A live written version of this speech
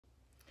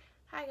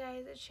Hi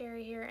guys, it's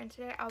Sherry here, and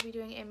today I'll be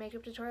doing a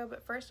makeup tutorial,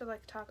 but first I'd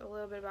like to talk a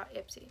little bit about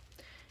Ipsy.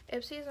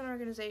 Ipsy is an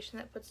organization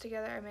that puts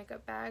together a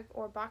makeup bag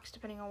or box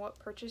depending on what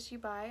purchase you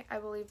buy. I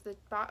believe the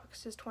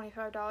box is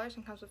 $25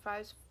 and comes with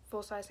 5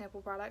 full-size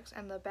sample products,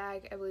 and the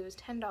bag I believe is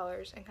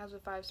 $10 and comes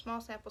with 5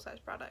 small sample-size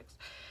products.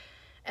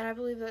 And I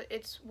believe that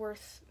it's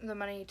worth the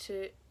money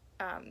to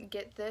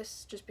get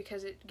this just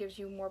because it gives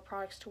you more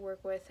products to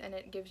work with, and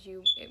it gives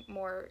you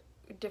more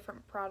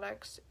different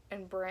products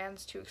and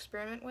brands to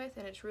experiment with,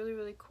 and it's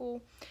really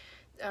cool.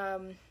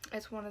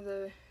 It's one of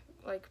the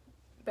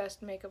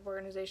best makeup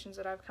organizations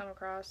that I've come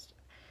across,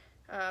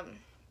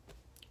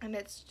 and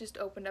it's just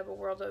opened up a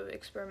world of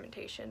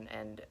experimentation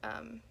and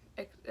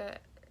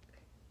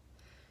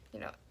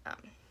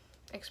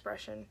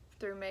expression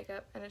through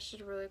makeup, and it's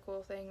just a really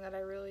cool thing that I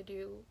really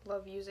do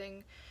love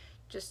using,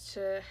 just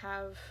to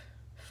have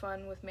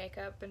fun with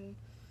makeup and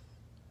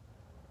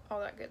all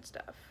that good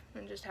stuff,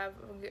 and just have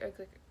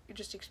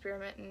just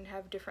experiment and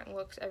have different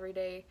looks every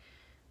day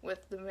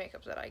with the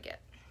makeup that I get.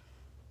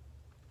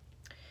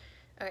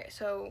 Okay,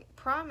 so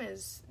prom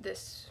is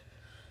this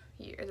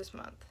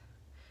month.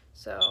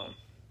 So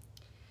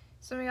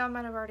some of y'all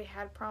might have already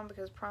had prom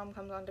because prom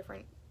comes on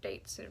different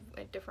dates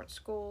at different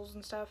schools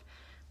and stuff,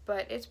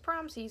 but it's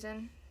prom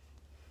season.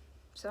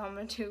 So I'm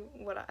gonna do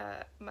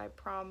my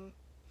prom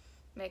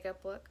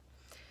makeup look.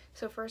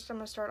 So first I'm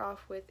gonna start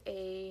off with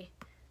a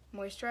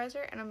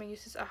moisturizer, and I'm going to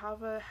use this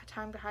Ahava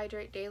Time to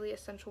Hydrate Daily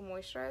Essential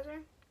Moisturizer,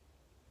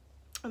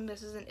 and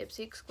this is an Ipsy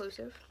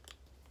exclusive,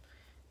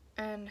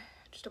 and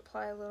just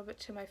apply a little bit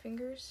to my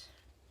fingers,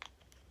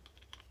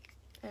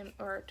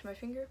 or to my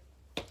finger,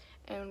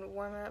 and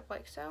warm it up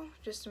like so,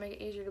 just to make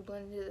it easier to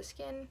blend into the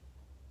skin.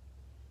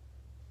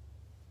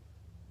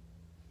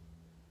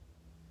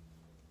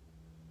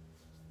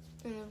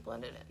 And then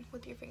blend it in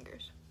with your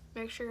fingers.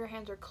 Make sure your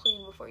hands are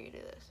clean before you do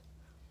this.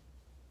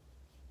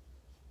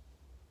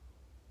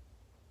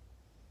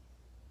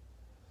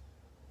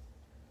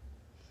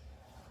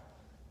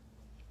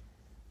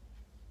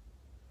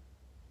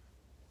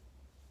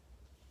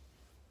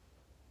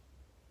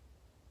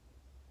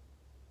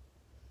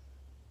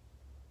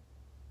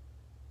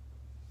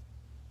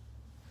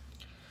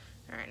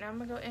 Alright, now I'm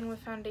going to go in with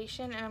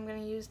foundation, and I'm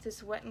going to use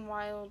this Wet n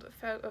Wild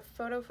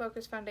Photo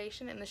Focus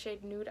Foundation in the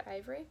shade Nude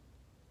Ivory.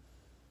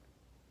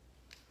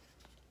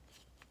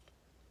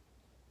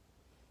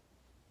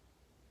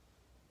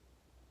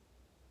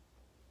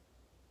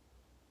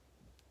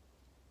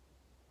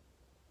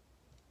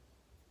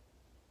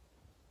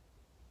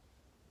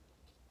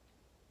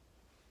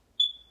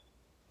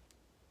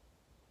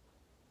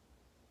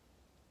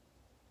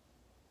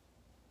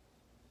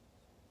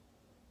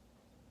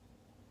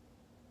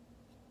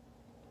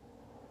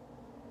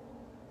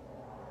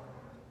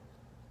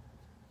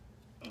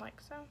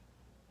 Like so.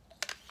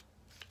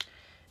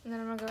 And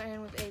then I'm going to go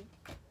in with a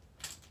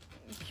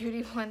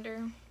beauty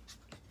blender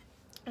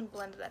and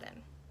blend that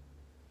in.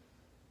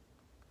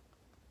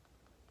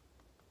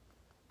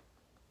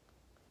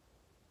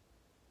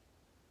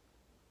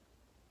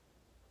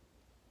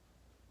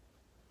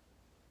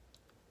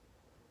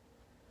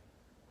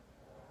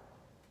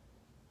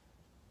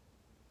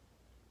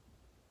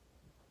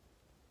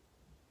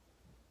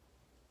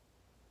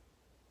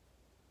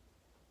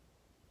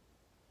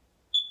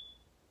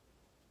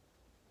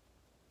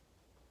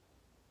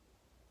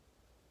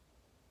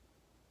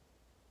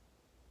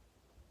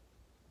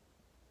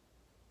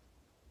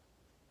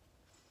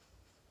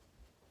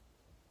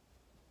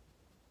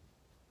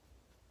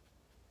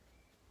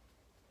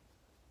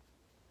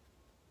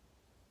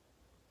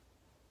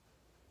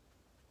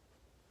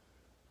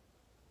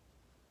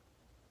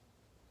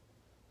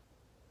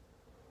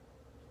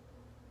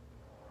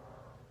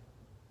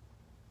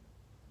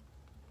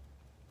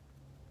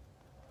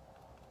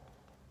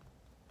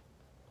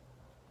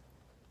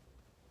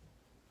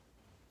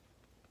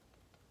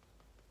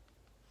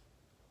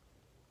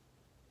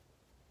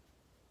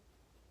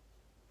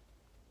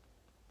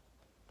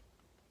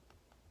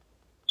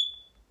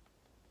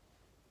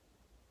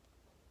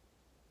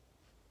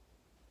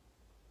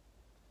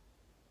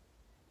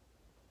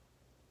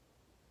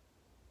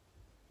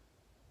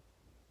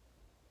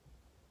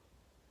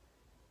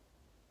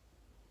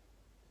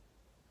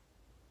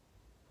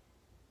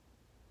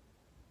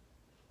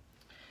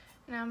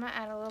 Now I'm going to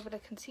add a little bit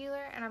of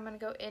concealer, and I'm going to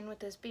go in with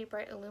this Be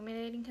Bright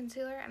Illuminating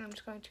Concealer, and I'm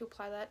just going to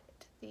apply that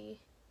to the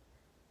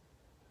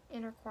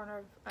inner corner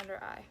of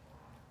under eye.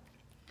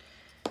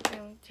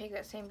 And take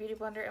that same beauty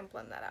blender and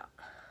blend that out.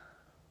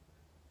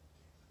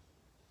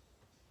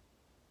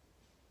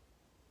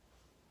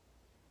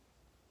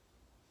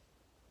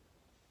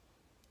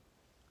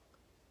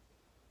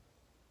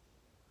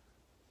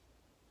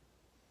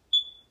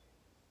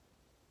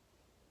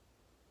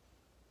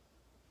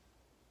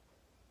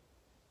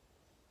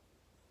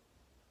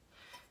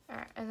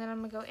 Alright, and then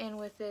I'm going to go in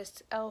with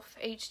this e.l.f.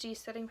 HD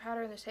setting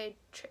powder in the shade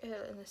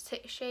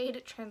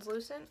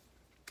Translucent.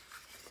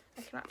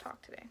 I cannot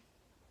talk today.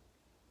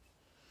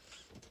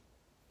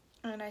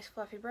 And a nice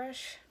fluffy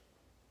brush.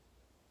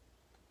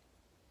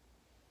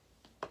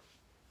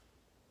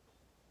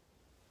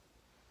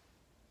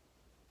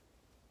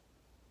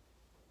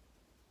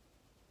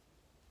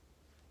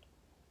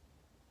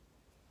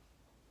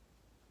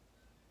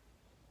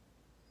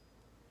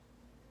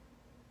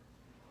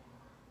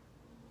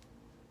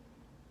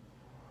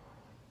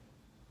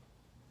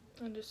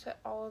 And just set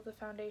all of the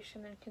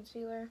foundation and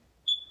concealer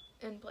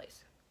in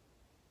place.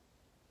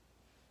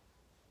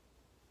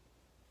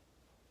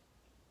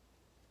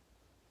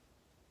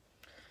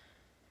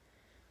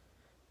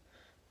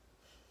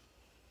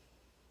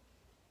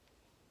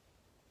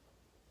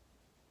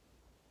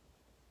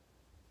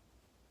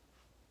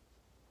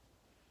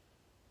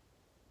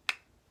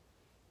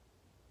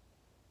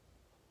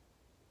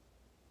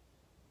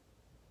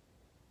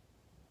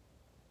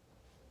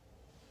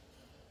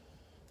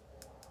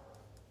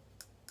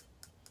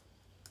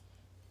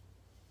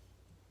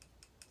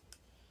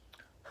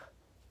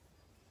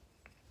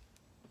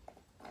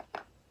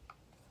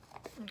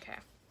 Okay.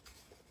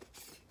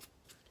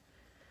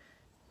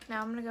 Now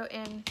I'm going to go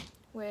in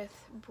with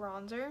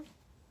bronzer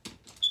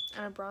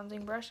and a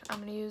bronzing brush. I'm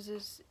going to use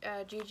this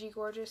GG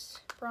Gorgeous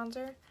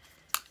bronzer,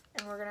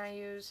 and we're going to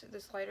use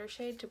this lighter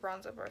shade to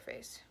bronze up our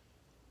face.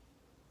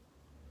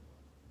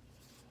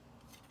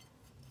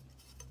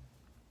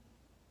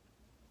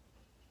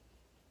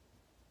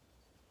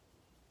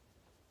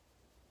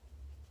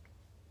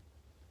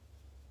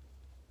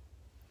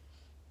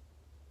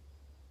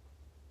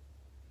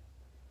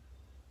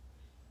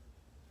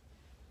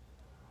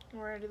 And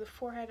we're going to do the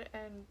forehead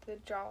and the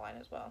jawline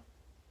as well.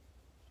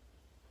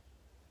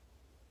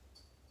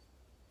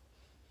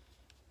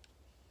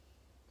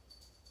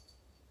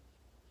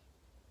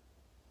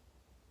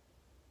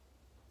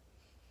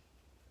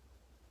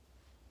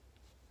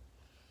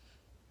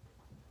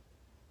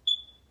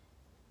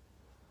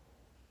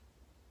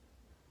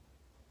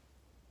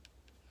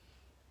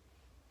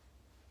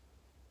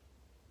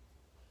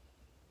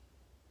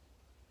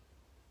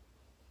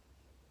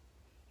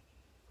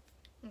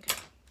 Okay.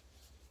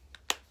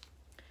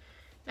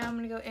 Now I'm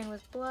going to go in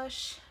with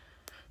blush,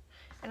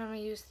 and I'm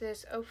going to use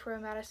this Oprah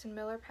Madison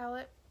Miller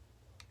palette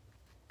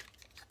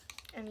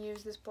and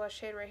use this blush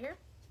shade right here.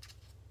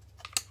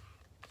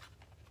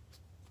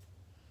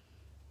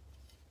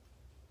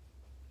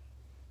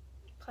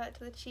 Apply it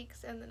to the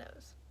cheeks and the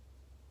nose.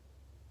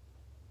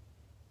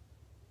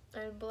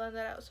 And blend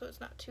that out so it's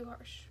not too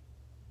harsh.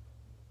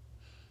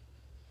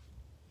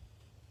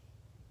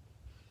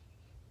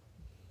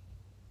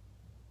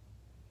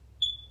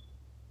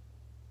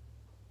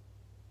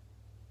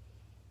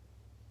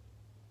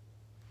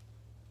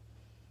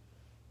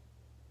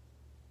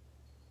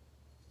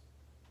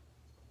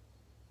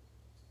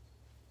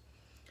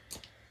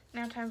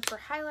 Now time for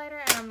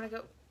highlighter, and I'm going to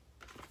go,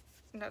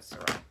 that's the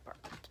wrong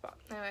spot.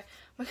 Anyway,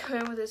 I'm going to go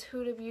in with this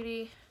Huda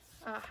Beauty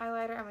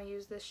highlighter. I'm going to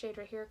use this shade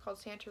right here called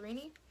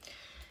Santorini,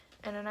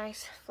 and a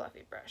nice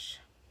fluffy brush.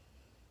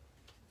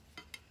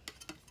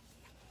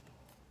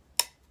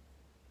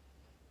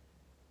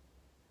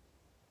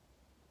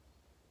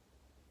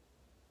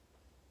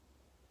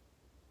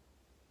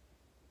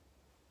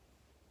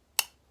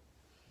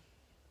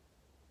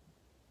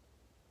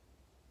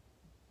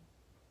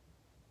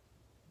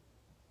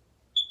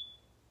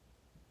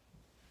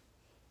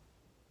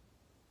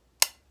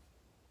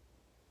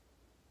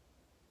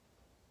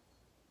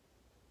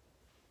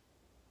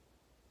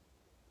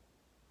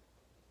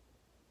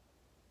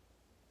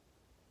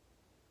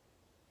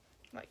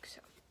 Like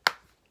so.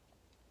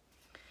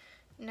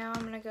 Now I'm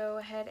going to go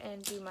ahead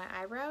and do my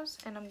eyebrows,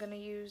 and I'm going to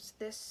use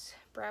this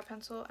brow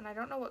pencil, and I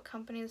don't know what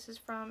company this is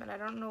from, and I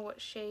don't know what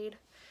shade.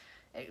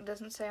 It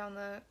doesn't say on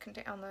the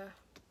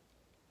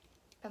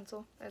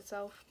pencil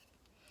itself.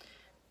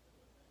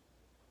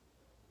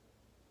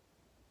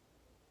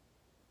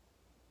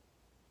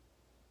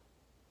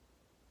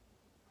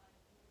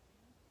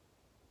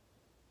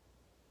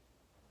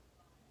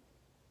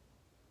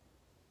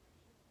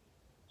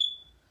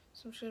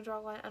 So I'm just going to draw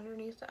a line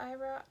underneath the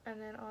eyebrow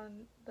and then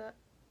on the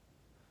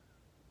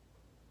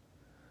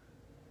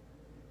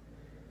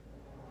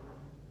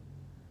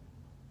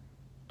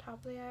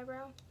top of the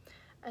eyebrow,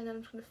 and then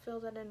I'm just going to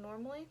fill that in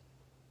normally.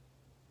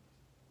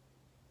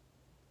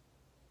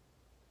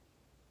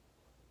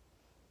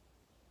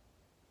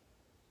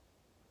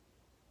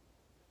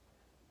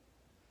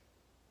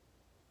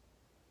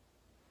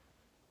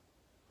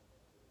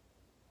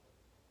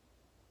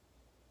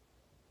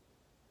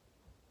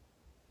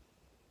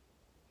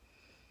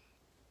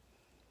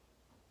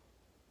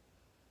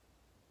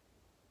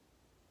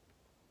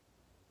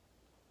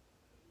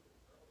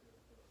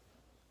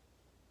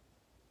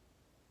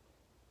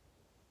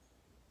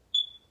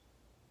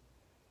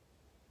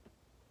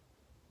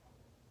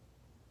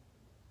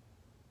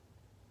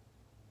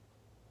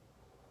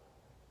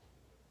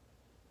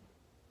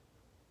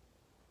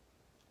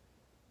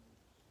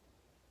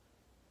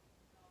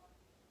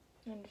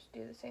 And just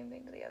do the same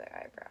thing to the other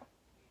eyebrow.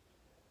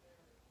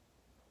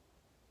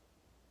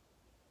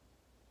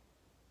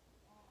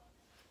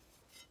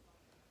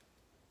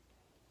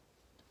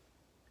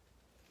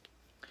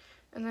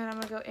 And then I'm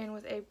going to go in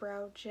with a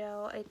brow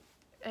gel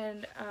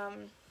and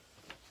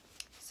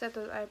set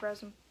those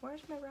eyebrows in.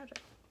 Where's my brow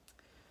gel?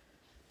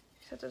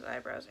 Set those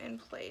eyebrows in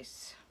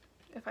place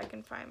if I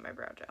can find my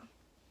brow gel.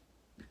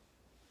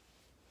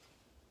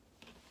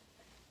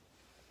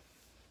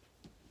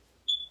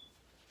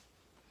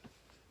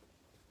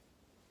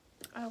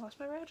 I lost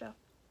my brow gel.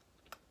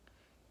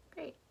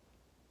 Great.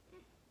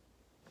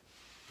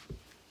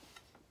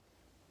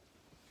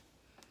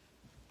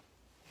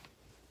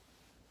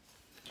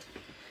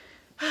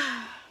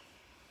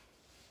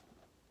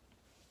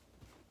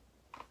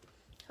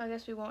 So I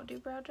guess we won't do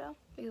brow gel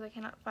because I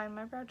cannot find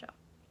my brow gel.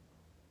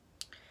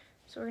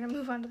 So we're gonna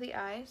move on to the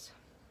eyes.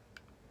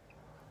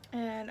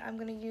 And I'm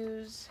gonna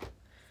do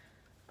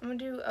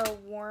a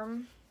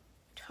warm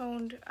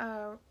toned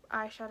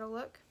eyeshadow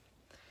look.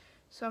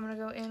 So I'm gonna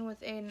go in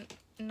with a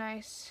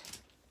nice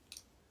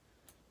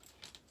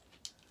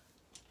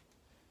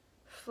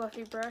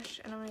fluffy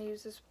brush, and I'm gonna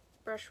use this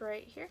brush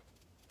right here.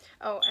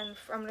 Oh, and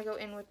I'm gonna go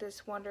in with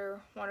this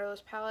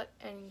Wonderlust palette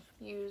and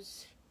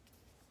use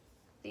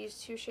these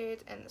two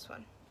shades and this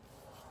one.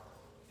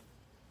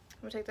 I'm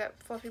gonna take that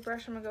fluffy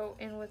brush, I'm gonna go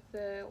in with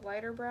the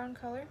lighter brown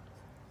color,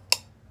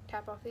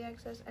 tap off the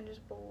excess, and just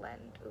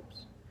blend,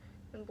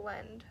 and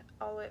blend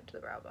all the way up to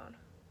the brow bone.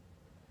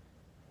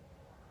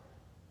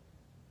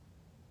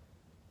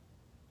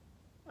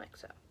 Like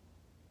so.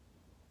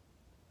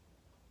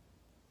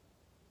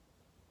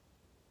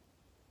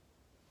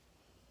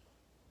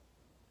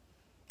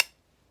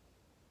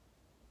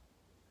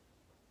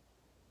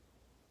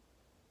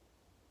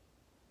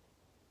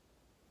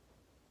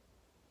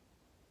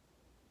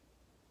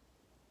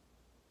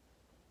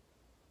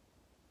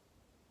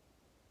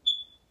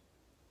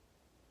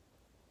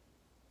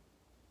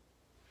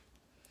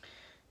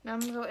 Now I'm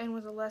going to go in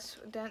with a less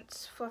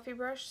dense fluffy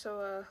brush,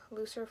 so a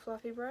looser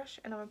fluffy brush,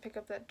 and I'm going to pick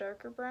up that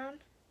darker brown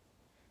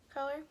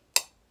color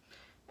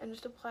and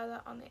just apply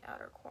that on the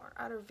outer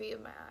V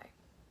of my eye.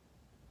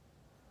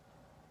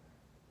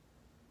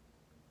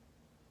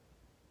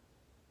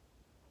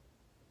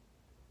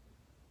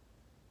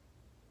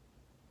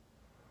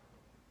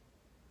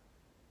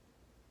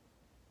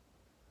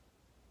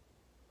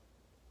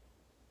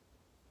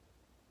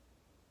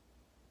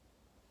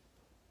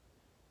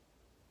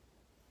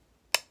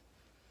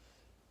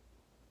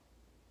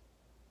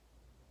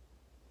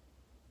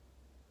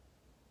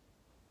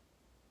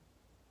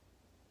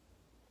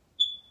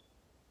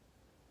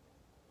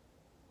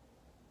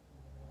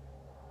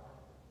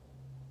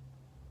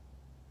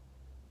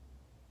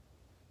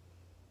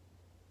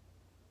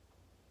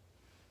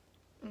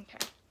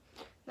 Okay,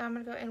 now I'm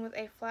going to go in with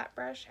a flat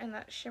brush and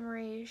that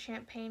shimmery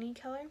champagne-y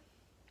color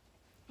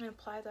and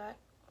apply that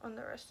on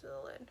the rest of the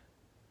lid.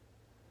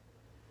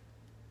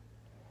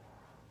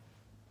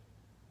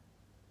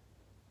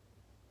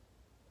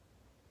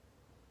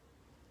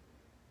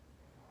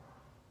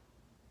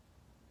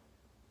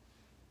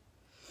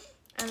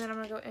 And then I'm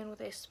going to go in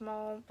with a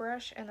small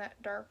brush and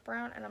that dark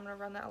brown, and I'm going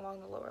to run that along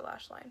the lower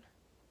lash line,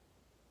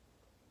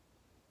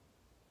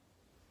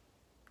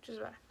 which is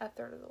about a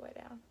third of the way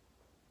down.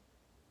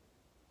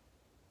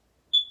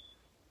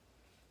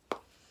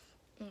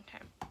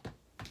 Okay,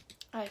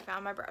 I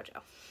found my brow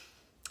gel.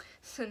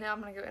 So now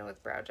I'm going to go in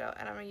with brow gel,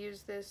 and I'm going to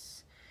use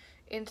this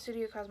In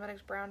Studio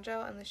Cosmetics brown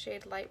gel in the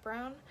shade light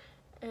brown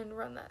and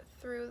run that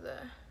through the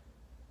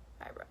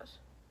eyebrows.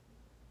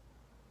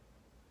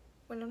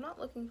 When I'm not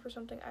looking for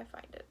something, I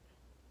find it.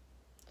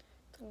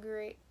 It's a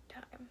great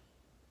time.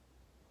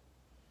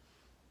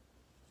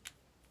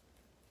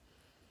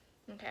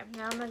 Okay,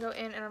 now I'm going to go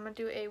in and I'm going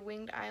to do a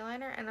winged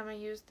eyeliner, and I'm going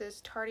to use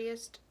this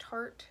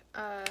Tarte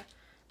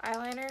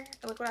eyeliner,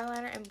 a liquid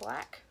eyeliner in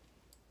black,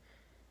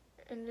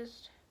 and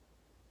just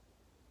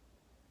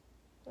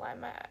line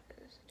my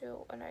eyes, do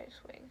a nice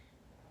wing.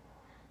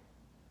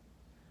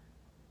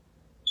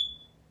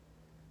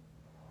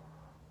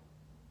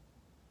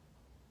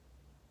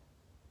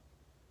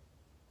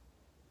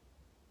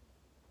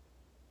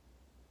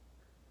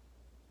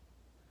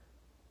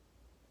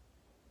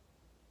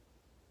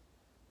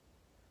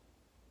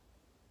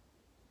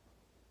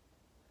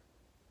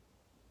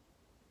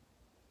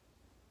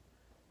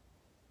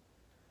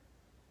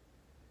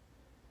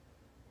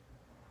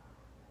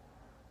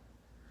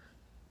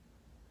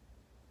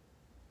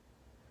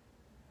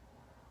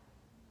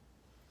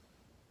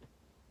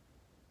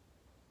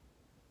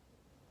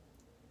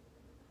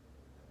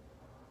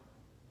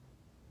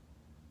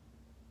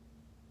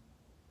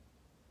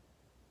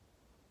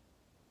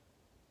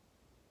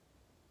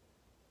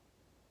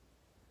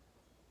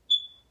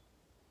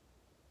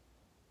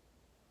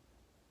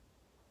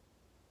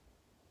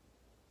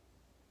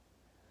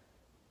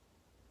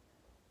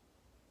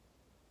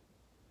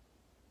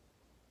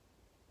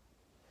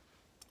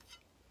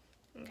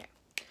 Okay.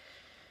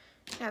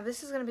 Now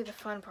this is going to be the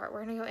fun part.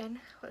 We're going to go in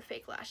with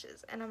fake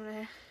lashes, and I'm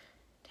going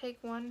to take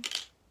one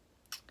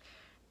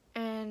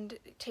and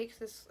take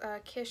this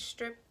Kiss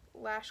Strip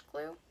Lash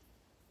Glue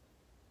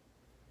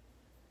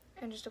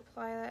and just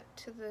apply that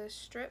to the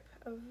strip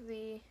of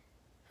the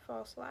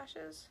false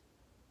lashes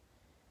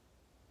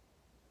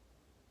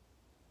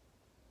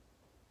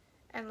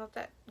and let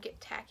that get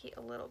tacky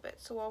a little bit.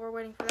 So while we're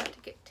waiting for that to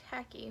get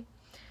tacky,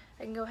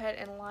 I can go ahead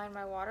and line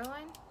my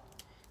waterline.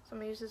 So I'm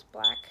going to use this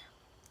black,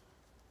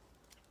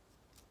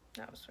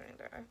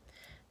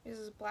 use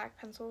this black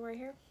pencil right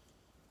here.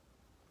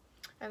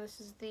 And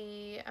this is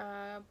the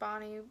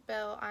Bonnie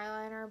Bell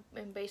eyeliner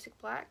in basic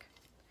black.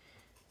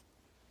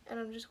 And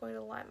I'm just going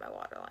to line my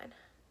waterline.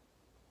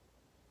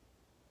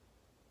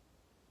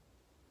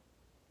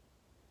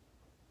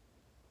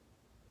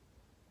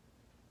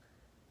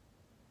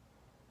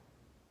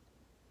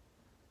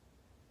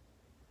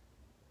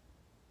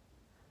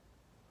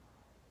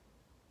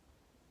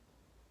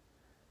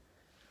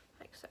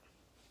 like so.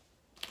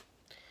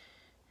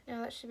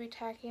 Now that should be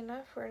tacky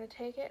enough. We're going to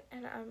take it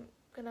and I'm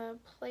going to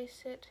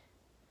place it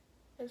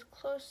as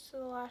close to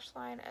the lash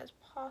line as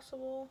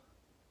possible.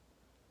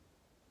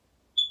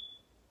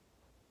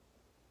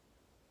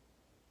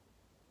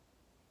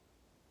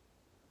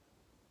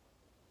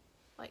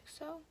 Like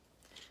so.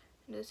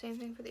 And do the same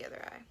thing for the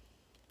other eye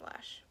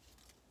lash.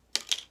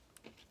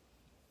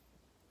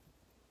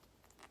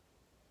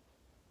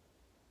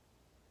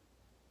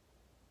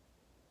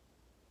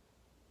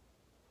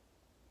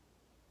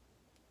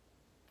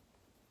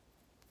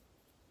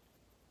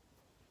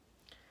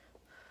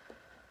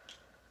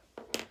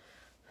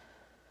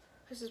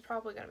 This is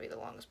probably going to be the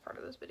longest part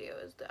of this video,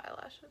 is the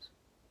eyelashes.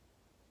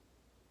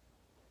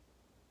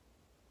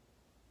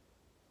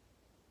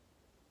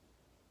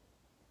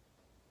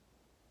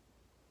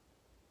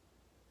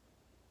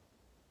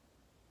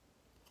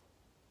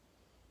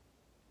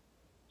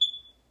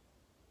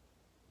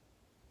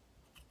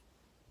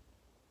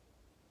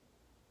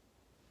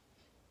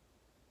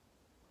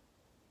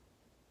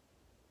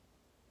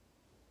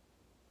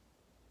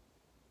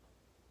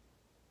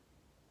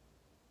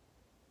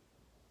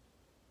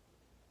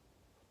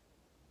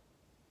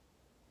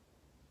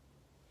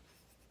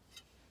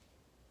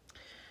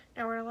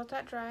 Now we're going to let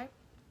that dry,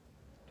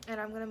 and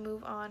I'm going to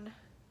move on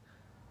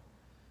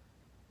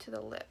to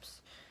the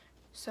lips.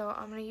 So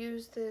I'm going to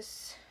use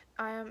this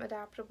I Am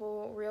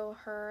Adaptable Real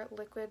Her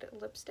liquid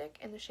lipstick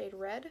in the shade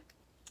Red.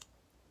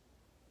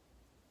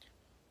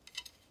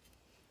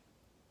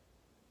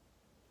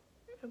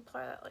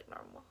 Apply that like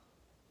normal.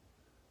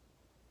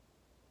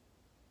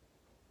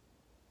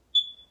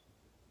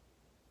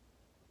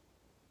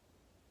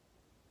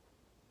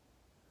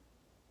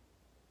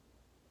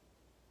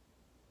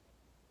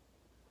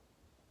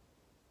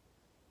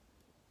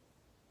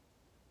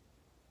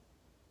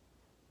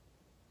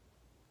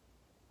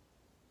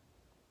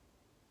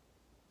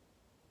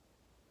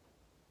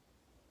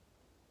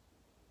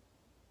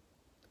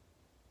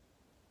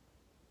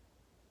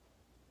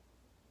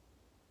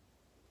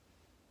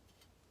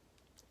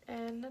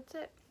 And that's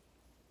it.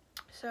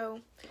 So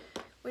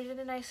we did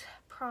a nice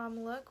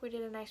prom look. We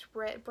did a nice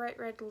bright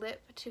red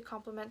lip to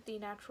complement the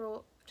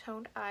natural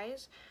toned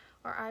eyes.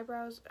 Our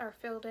eyebrows are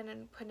filled in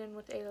and put in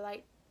with a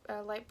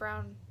light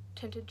brown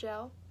tinted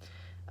gel.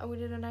 We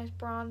did a nice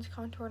bronze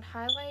contour and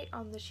highlight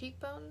on the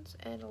cheekbones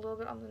and a little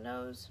bit on the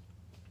nose.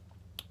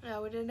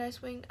 We did a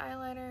nice winged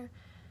eyeliner.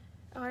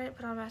 Oh, I didn't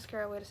put on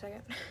mascara. Wait a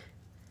second.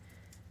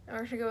 And we're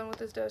going to go in with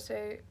this Dose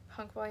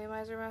Punk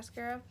Volumizer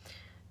mascara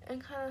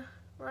and kind of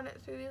run it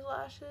through these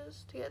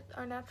lashes to get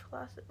our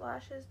natural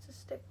lashes to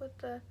stick with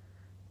the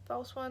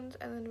false ones,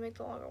 and then to make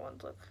the longer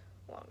ones look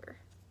longer,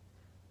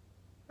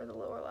 or the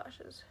lower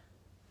lashes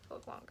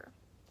look longer.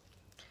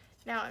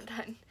 Now I'm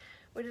done.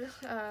 We did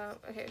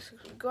okay, so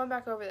going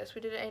back over this, we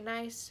did a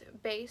nice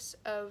base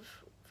of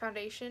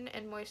foundation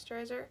and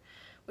moisturizer.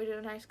 We did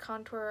a nice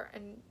contour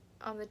and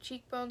on the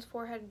cheekbones,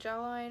 forehead, and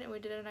jawline, and we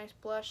did a nice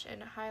blush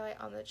and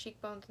highlight on the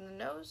cheekbones and the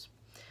nose.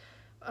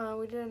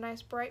 We did a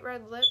nice bright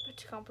red lip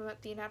to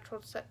complement the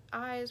natural set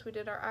eyes. We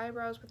did our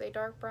eyebrows with a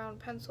dark brown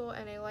pencil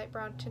and a light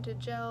brown tinted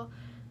gel.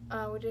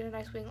 We did a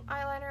nice wing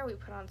eyeliner. We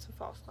put on some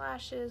false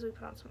lashes. We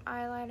put on some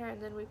eyeliner,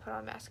 and then we put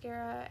on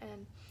mascara,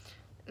 and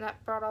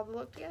that brought all the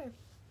look together.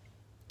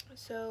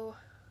 So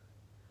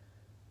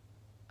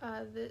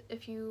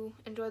if you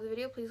enjoyed the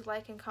video, please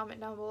like and comment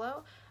down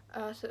below.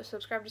 So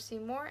subscribe to see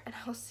more, and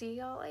I'll see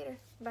y'all later.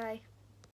 Bye.